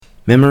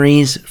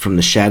Memories from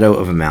the Shadow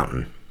of a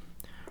Mountain,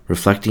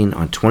 reflecting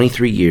on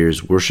 23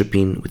 years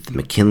worshiping with the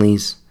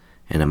McKinleys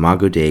and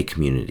Imago Dei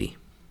community.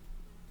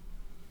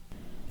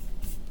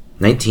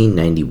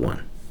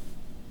 1991.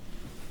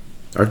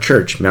 Our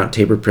church, Mount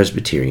Tabor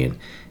Presbyterian,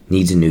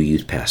 needs a new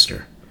youth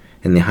pastor,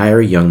 and they hire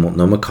a young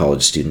Multnomah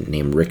College student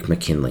named Rick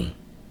McKinley.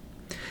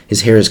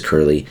 His hair is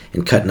curly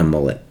and cut in a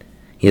mullet.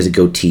 He has a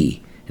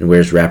goatee and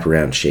wears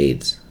wraparound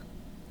shades.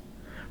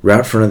 We're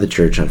out front of the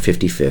church on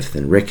 55th,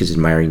 and Rick is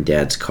admiring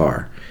Dad's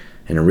car,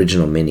 an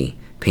original Mini,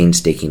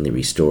 painstakingly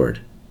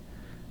restored.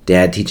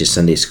 Dad teaches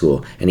Sunday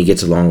school, and he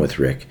gets along with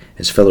Rick,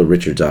 as fellow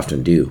Richards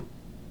often do.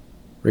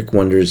 Rick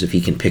wonders if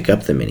he can pick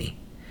up the Mini,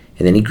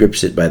 and then he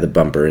grips it by the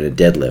bumper in a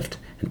deadlift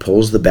and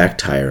pulls the back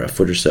tire a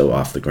foot or so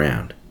off the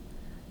ground,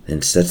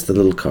 then sets the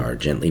little car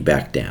gently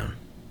back down.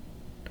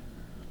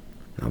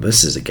 Now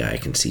this is a guy I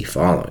can see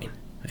following,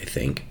 I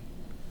think.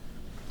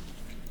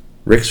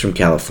 Rick's from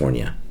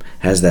California,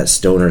 has that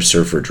stoner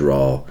surfer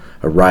drawl,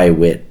 a wry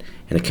wit,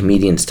 and a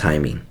comedian's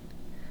timing.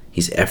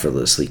 He's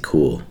effortlessly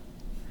cool.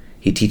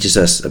 He teaches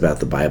us about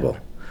the Bible.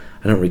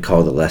 I don't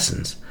recall the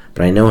lessons,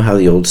 but I know how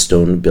the old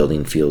stone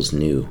building feels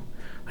new,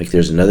 like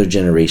there's another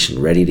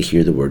generation ready to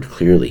hear the word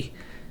clearly,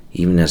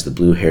 even as the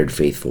blue-haired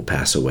faithful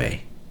pass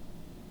away.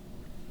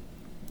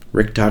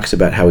 Rick talks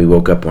about how he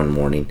woke up one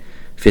morning,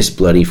 fist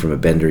bloody from a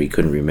bender he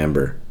couldn't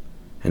remember,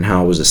 and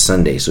how it was a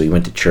Sunday, so he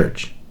went to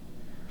church.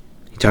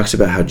 He talks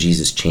about how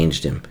Jesus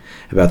changed him,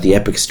 about the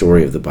epic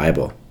story of the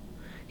Bible.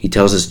 He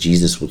tells us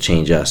Jesus will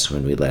change us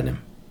when we let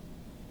him.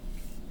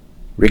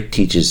 Rick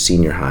teaches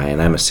senior high, and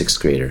I'm a 6th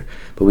grader,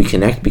 but we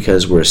connect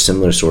because we're a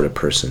similar sort of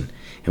person,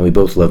 and we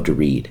both love to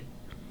read.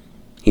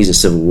 He's a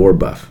Civil War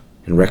buff,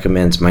 and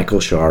recommends Michael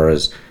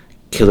Shaara's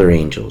Killer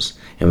Angels,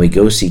 and we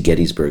go see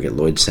Gettysburg at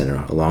Lloyd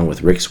Center, along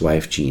with Rick's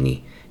wife,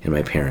 Jeanne, and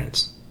my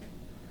parents.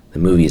 The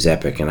movie is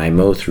epic, and I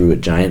mow through a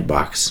giant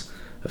box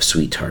of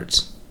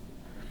SweetTarts.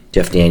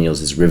 Jeff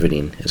Daniels is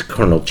riveting as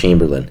Colonel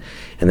Chamberlain,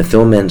 and the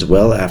film ends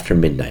well after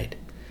midnight.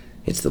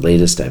 It's the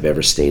latest I've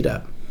ever stayed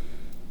up.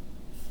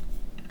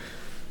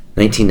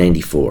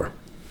 1994.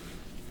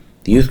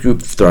 The youth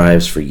group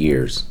thrives for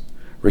years.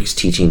 Rick's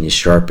teaching is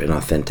sharp and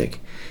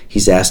authentic.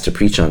 He's asked to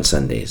preach on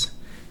Sundays.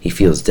 He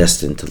feels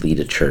destined to lead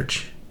a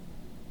church.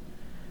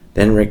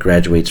 Then Rick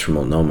graduates from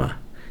Multnomah.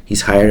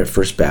 He's hired at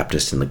First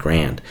Baptist in the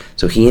Grande,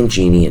 so he and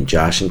Jeanne and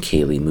Josh and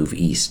Kaylee move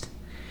east,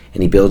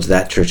 and he builds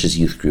that church's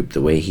youth group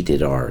the way he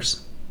did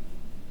ours.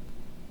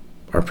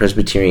 Our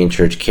Presbyterian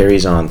church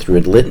carries on through a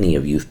litany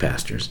of youth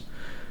pastors.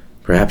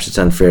 Perhaps it's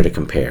unfair to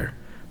compare,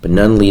 but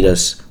none lead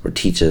us or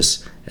teach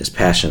us as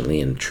passionately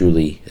and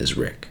truly as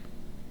Rick.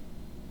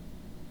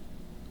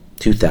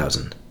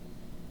 2000.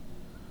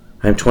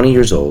 I'm 20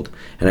 years old,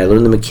 and I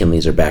learn the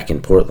McKinleys are back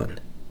in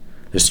Portland.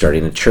 They're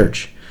starting a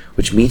church,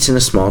 which meets in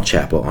a small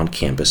chapel on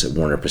campus at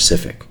Warner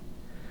Pacific.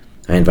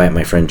 I invite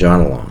my friend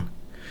John along.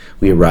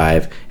 We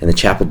arrive, and the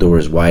chapel door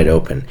is wide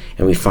open,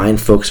 and we find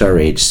folks our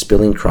age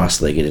spilling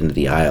cross-legged into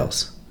the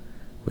aisles.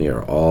 We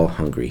are all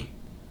hungry.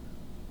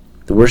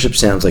 The worship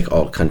sounds like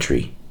alt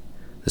country.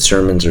 The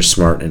sermons are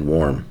smart and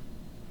warm.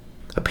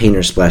 A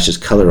painter splashes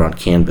color on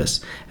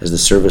canvas as the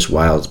service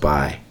wilds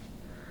by.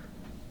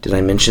 Did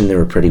I mention there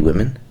were pretty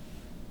women?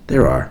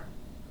 There are.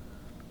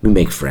 We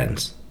make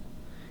friends.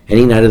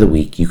 Any night of the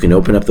week, you can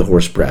open up the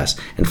horse brass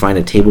and find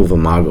a table of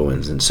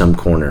Imagoans in some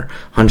corner,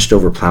 hunched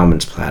over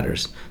ploughmans'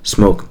 platters,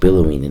 smoke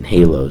billowing in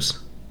halos.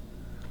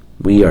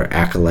 We are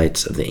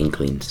acolytes of the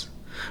Inklings.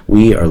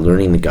 We are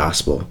learning the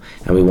gospel,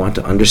 and we want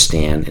to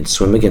understand and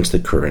swim against the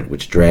current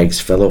which drags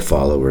fellow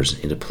followers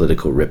into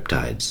political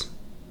riptides.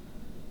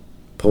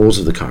 Polls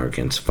of the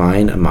congregants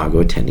find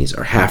Imago attendees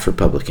are half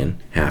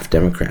Republican, half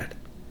Democrat.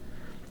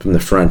 From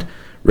the front,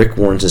 Rick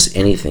warns us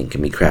anything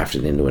can be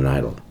crafted into an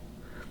idol.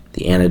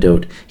 The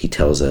antidote, he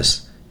tells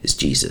us, is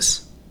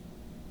Jesus.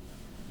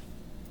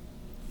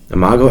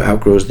 Imago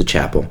outgrows the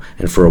chapel,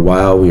 and for a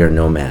while we are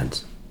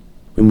nomads.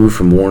 We move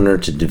from Warner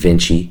to Da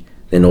Vinci,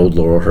 then Old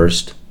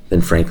Laurelhurst, then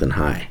Franklin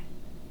High.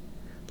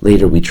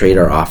 Later we trade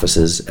our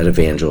offices at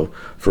Evangel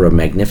for a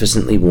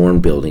magnificently worn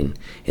building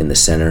in the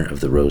center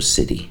of the Rose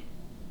City.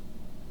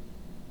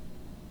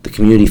 The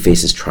community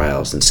faces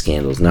trials and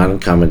scandals not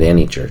uncommon to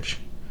any church.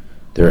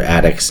 There are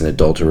addicts and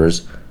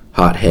adulterers,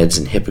 hotheads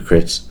and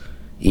hypocrites,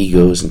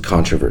 egos and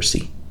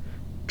controversy,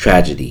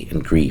 tragedy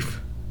and grief.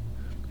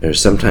 There are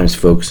sometimes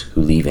folks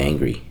who leave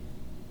angry.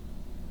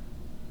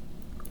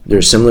 There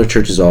are similar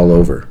churches all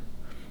over.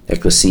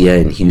 Ecclesia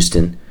in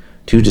Houston,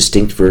 2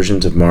 distinct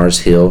versions of Mars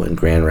Hill and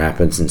Grand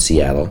Rapids in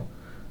Seattle,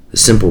 The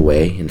Simple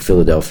Way in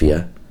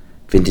Philadelphia,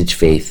 Vintage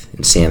Faith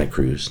in Santa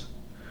Cruz.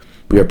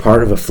 We are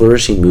part of a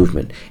flourishing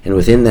movement, and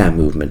within that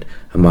movement,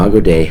 Imago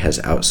Dei has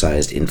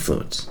outsized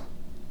influence.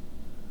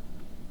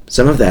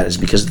 Some of that is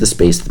because of the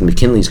space that the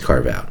McKinleys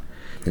carve out,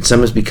 and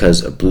some is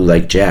because of Blue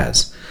Like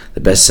Jazz,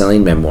 the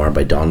best-selling memoir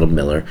by Donald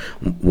Miller,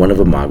 one of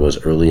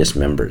Imago's earliest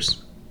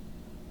members.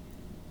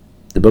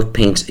 The book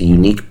paints a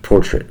unique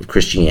portrait of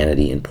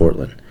Christianity in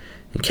Portland,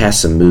 and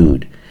casts a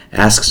mood,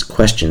 asks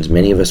questions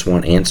many of us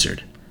want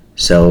answered,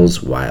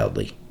 sells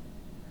wildly.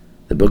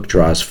 The book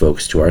draws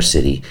folks to our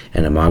city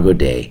and Imago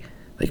Dei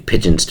like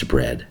pigeons to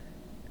bread.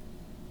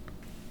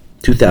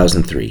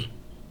 2003.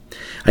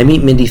 I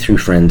meet Mindy through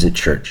friends at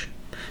church.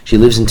 She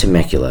lives in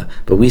Temecula,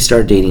 but we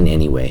start dating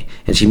anyway,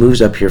 and she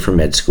moves up here for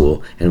med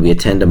school, and we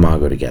attend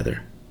Imago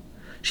together.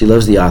 She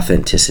loves the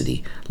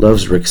authenticity,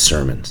 loves Rick's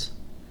sermons.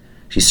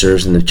 She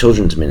serves in the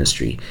children's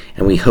ministry,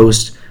 and we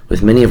host,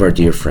 with many of our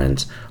dear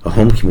friends, a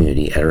home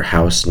community at her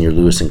house near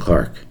Lewis and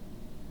Clark.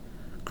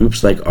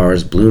 Groups like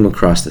ours bloom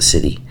across the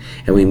city,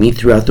 and we meet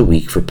throughout the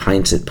week for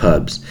pints at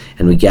pubs,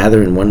 and we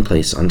gather in one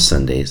place on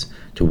Sundays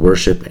to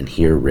worship and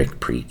hear Rick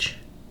preach.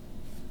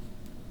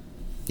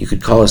 You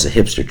could call us a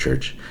hipster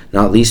church,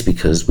 not least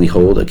because we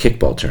hold a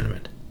kickball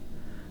tournament.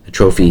 The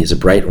trophy is a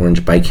bright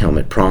orange bike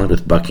helmet pronged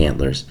with buck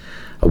antlers,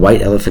 a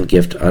white elephant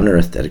gift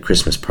unearthed at a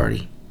Christmas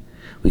party.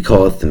 We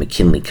call it the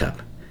McKinley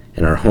Cup,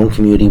 and our home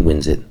community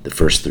wins it the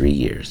first 3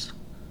 years.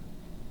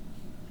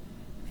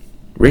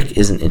 Rick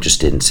isn't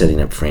interested in setting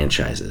up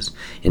franchises,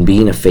 in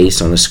being a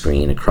face on a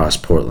screen across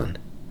Portland.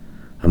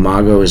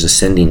 Imago is a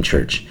sending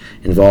church,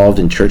 involved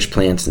in church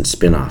plants and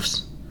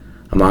spin-offs.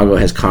 Imago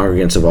has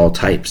congregants of all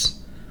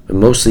types, but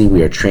mostly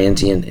we are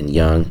transient and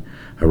young,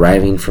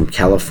 arriving from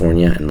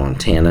California and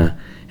Montana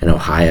and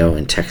Ohio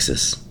and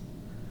Texas.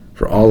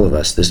 For all of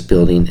us, this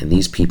building and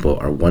these people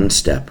are one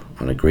step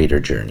on a greater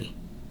journey.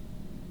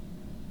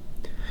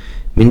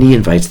 Mindy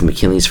invites the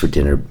McKinleys for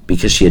dinner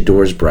because she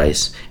adores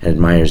Bryce and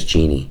admires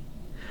Jeanne.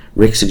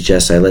 Rick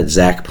suggests I let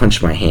Zach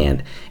punch my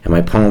hand, and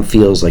my palm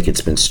feels like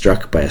it's been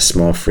struck by a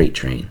small freight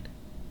train.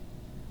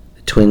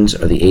 The twins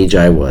are the age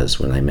I was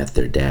when I met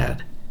their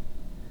dad.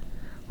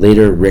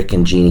 Later, Rick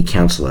and Jeanne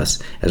counsel us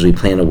as we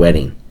plan a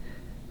wedding.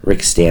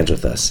 Rick stands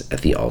with us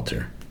at the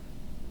altar.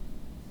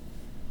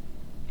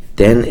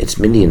 Then it's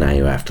Mindy and I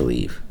who have to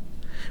leave.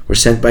 We're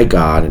sent by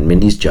God and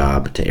Mindy's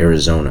job to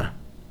Arizona.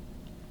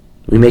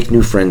 We make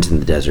new friends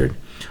in the desert,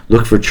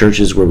 look for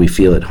churches where we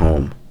feel at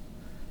home.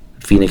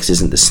 But Phoenix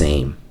isn't the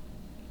same.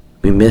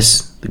 We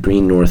miss the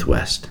green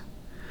Northwest.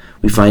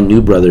 We find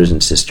new brothers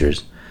and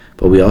sisters,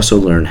 but we also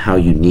learn how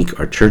unique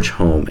our church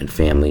home and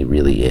family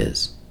really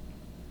is.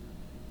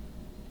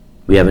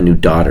 We have a new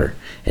daughter,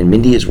 and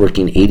Mindy is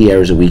working 80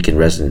 hours a week in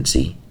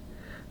residency.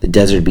 The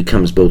desert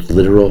becomes both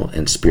literal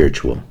and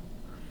spiritual.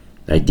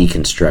 I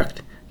deconstruct,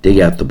 dig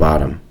out the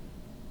bottom.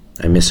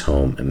 I miss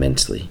home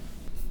immensely.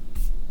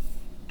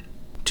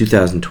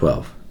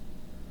 2012.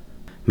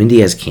 Mindy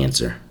has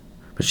cancer,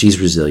 but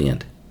she's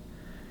resilient.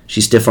 She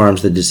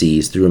stiff-arms the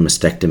disease through a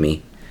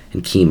mastectomy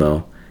and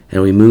chemo,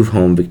 and we move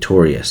home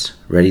victorious,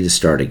 ready to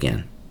start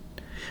again.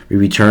 We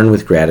return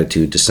with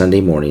gratitude to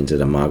Sunday mornings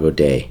at Imago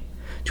Dei,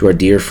 to our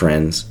dear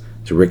friends,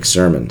 to Rick's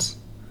sermons.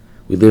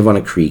 We live on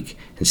a creek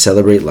and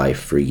celebrate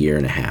life for a year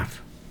and a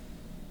half.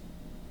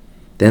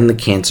 Then the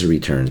cancer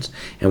returns,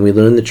 and we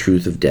learn the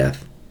truth of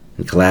death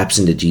and collapse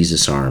into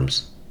Jesus'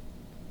 arms.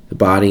 The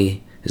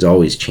body is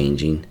always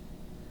changing,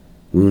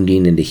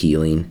 wounding into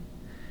healing,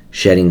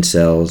 shedding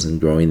cells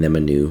and growing them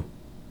anew.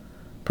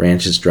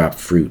 Branches drop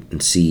fruit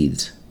and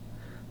seeds.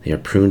 They are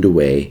pruned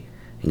away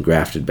and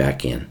grafted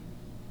back in.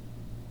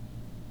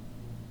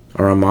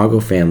 Our Imago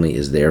family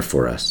is there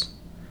for us,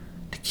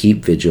 to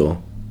keep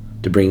vigil,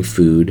 to bring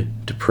food,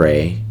 to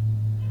pray.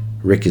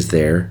 Rick is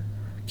there,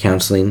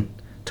 counseling,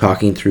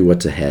 talking through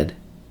what's ahead.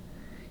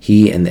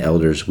 He and the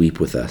elders weep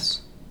with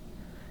us.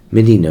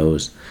 Mindy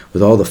knows,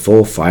 with all the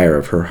full fire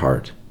of her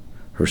heart,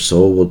 her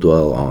soul will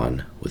dwell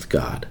on with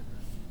God.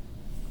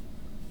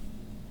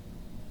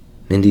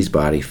 Mindy's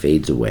body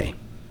fades away.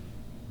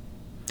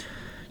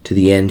 To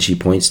the end, she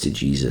points to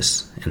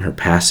Jesus, and her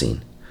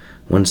passing,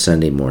 one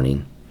Sunday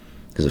morning,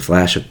 is a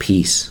flash of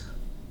peace.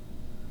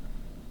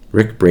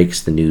 Rick breaks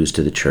the news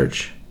to the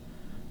church,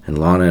 and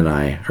Lana and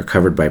I are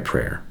covered by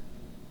prayer.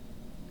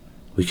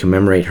 We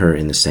commemorate her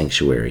in the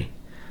sanctuary,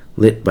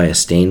 lit by a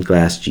stained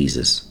glass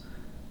Jesus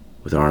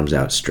with arms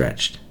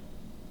outstretched.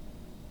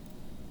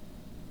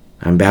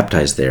 I'm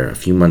baptized there a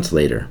few months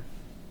later.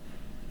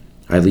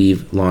 I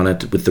leave Lana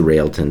with the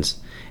Railtons,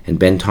 and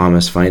Ben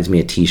Thomas finds me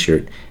a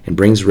t-shirt and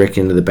brings Rick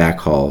into the back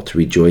hall to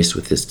rejoice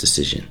with this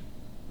decision.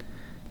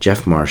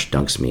 Jeff Marsh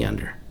dunks me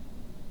under.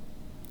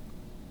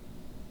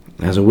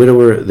 As a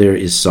widower, there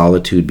is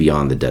solitude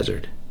beyond the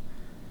desert.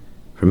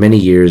 For many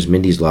years,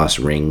 Mindy's loss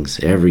rings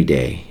every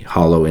day,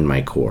 hollow in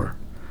my core.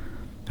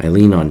 I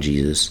lean on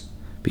Jesus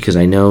because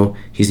I know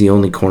he's the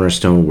only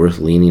cornerstone worth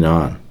leaning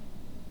on.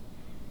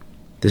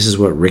 This is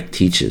what Rick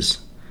teaches.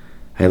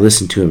 I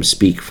listen to him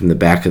speak from the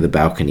back of the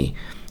balcony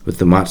with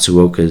the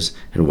Matsuokas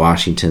and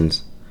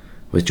Washingtons,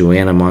 with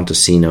Joanna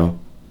Montesino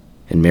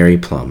and Mary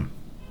Plum.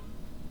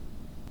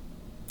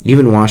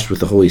 Even washed with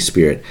the Holy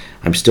Spirit,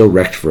 I'm still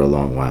wrecked for a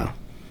long while.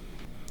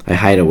 I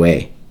hide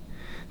away.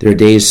 There are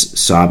days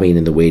sobbing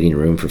in the waiting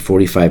room for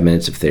 45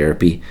 minutes of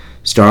therapy,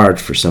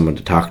 starved for someone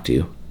to talk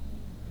to.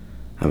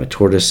 I'm a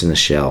tortoise in a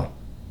shell.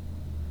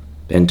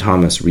 Ben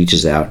Thomas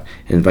reaches out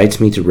and invites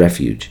me to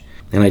refuge,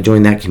 and I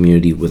join that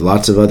community with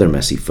lots of other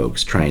messy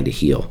folks trying to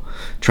heal,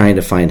 trying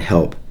to find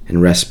help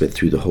and respite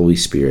through the Holy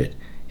Spirit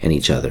and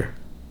each other.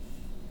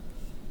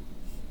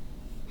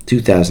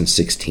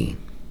 2016.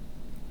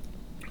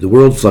 The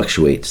world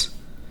fluctuates.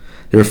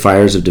 There are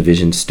fires of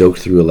division stoked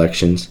through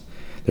elections.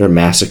 There are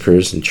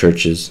massacres in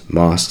churches,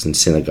 mosques, and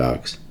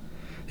synagogues.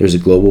 There's a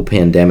global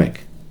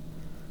pandemic.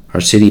 Our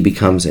city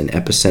becomes an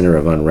epicenter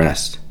of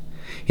unrest.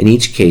 In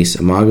each case,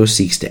 Imago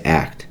seeks to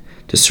act,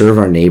 to serve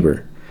our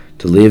neighbor,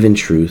 to live in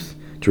truth,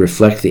 to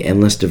reflect the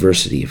endless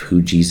diversity of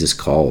who Jesus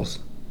calls.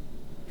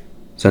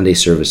 Sunday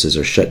services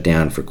are shut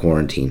down for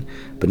quarantine,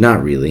 but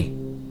not really.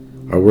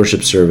 Our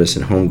worship service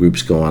and home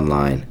groups go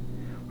online.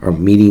 Our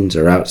meetings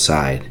are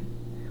outside.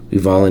 We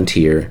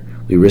volunteer.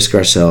 We risk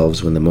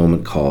ourselves when the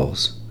moment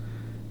calls.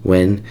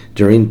 When,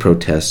 during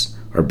protests,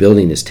 our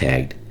building is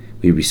tagged,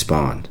 we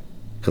respond,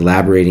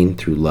 collaborating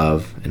through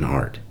love and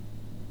art.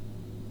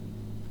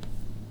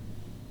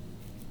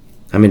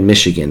 I'm in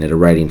Michigan at a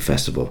writing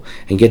festival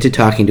and get to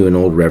talking to an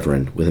old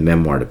reverend with a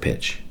memoir to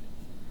pitch.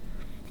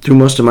 Through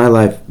most of my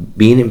life,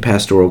 being in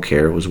pastoral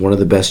care was one of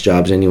the best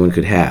jobs anyone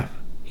could have,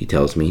 he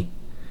tells me.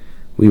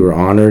 We were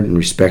honored and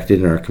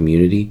respected in our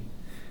community.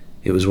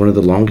 It was one of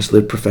the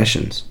longest-lived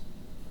professions.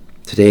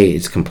 Today,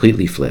 it's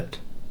completely flipped.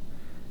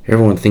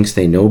 Everyone thinks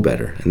they know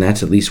better, and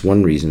that's at least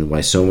one reason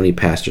why so many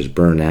pastors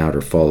burn out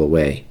or fall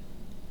away.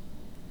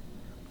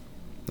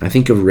 I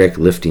think of Rick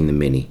lifting the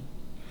mini.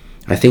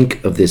 I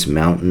think of this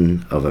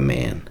mountain of a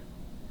man.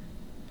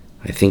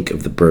 I think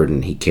of the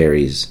burden he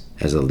carries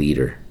as a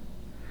leader.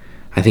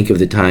 I think of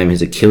the time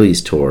his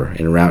Achilles tore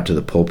en route to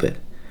the pulpit,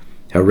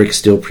 how Rick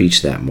still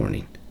preached that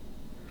morning.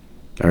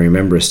 I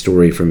remember a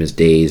story from his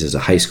days as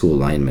a high school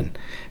lineman,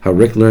 how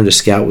Rick learned a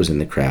scout was in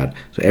the crowd,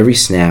 so every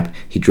snap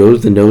he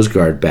drove the nose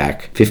guard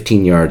back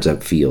 15 yards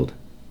upfield.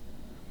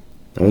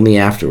 Only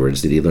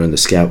afterwards did he learn the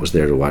scout was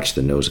there to watch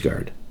the nose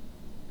guard.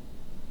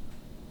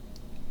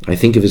 I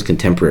think of his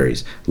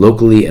contemporaries,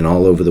 locally and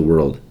all over the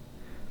world.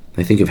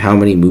 I think of how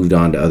many moved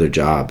on to other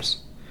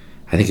jobs.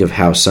 I think of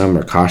how some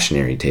are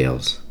cautionary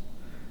tales.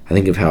 I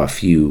think of how a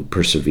few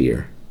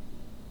persevere.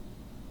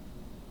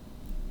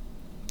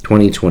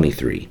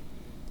 2023.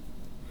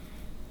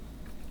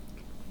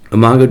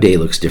 Imago Dei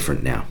looks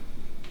different now.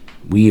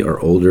 We are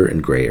older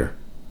and grayer.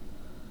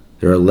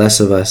 There are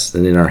less of us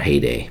than in our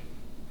heyday.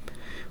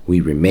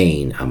 We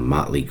remain a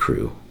motley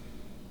crew.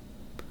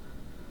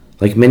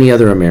 Like many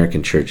other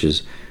American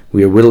churches,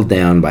 we are whittled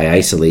down by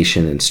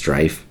isolation and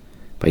strife,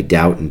 by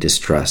doubt and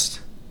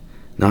distrust.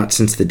 Not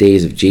since the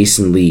days of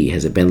Jason Lee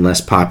has it been less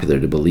popular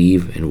to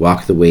believe and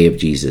walk the way of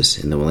Jesus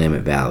in the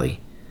Willamette Valley.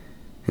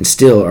 And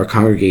still our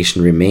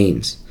congregation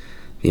remains,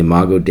 the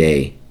Imago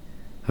Dei,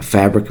 a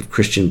fabric of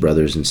Christian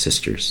brothers and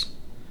sisters,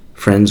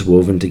 friends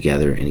woven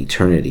together in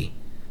eternity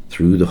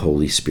through the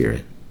Holy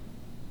Spirit.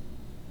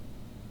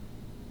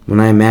 When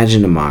I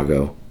imagine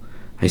Imago,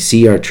 I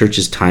see our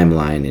church's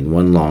timeline in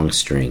one long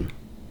string.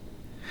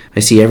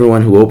 I see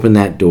everyone who opened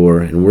that door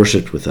and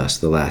worshiped with us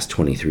the last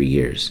 23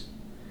 years.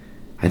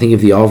 I think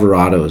of the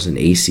Alvarados and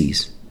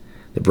Aces,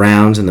 the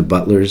Browns and the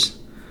Butlers,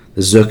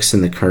 the Zooks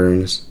and the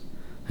Kerns,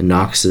 the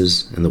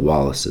Knoxes and the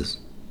Wallaces.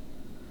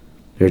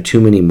 There are too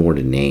many more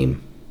to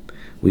name.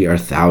 We are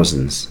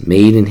thousands,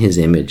 made in His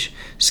image,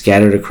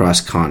 scattered across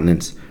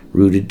continents,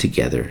 rooted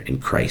together in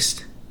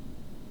Christ.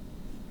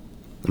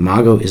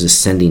 Imago is a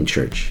sending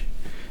church,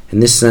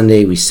 and this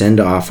Sunday we send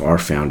off our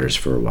founders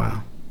for a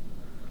while.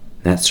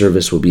 That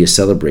service will be a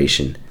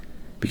celebration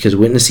because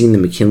witnessing the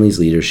McKinleys'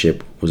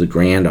 leadership was a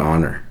grand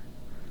honor.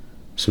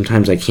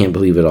 Sometimes I can't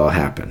believe it all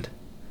happened,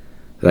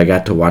 that I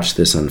got to watch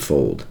this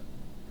unfold.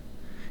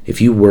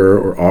 If you were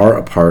or are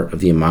a part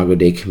of the Imago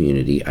Dei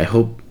community, I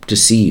hope to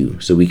see you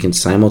so we can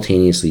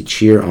simultaneously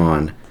cheer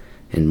on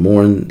and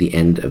mourn the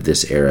end of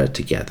this era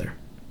together.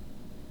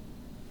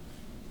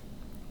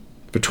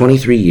 For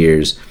 23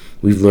 years,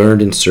 we've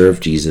learned and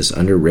served Jesus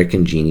under Rick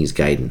and Jeanne's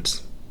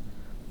guidance.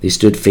 They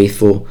stood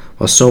faithful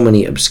while so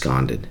many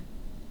absconded.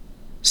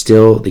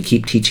 Still, they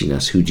keep teaching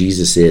us who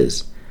Jesus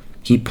is,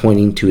 keep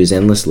pointing to His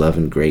endless love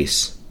and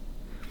grace.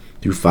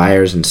 Through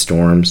fires and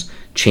storms,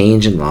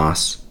 change and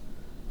loss,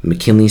 the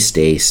McKinleys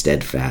stay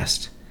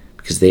steadfast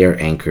because they are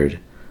anchored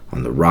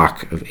on the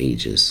rock of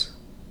ages.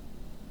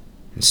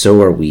 And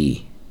so are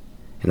we,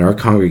 and our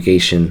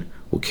congregation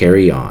will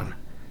carry on,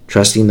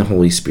 trusting the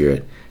Holy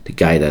Spirit to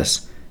guide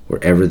us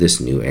wherever this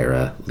new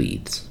era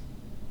leads.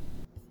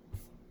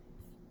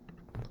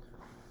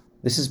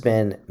 This has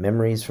been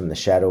Memories from the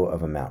Shadow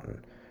of a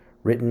Mountain,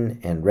 written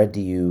and read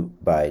to you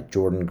by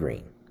Jordan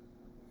Green.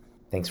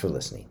 Thanks for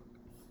listening.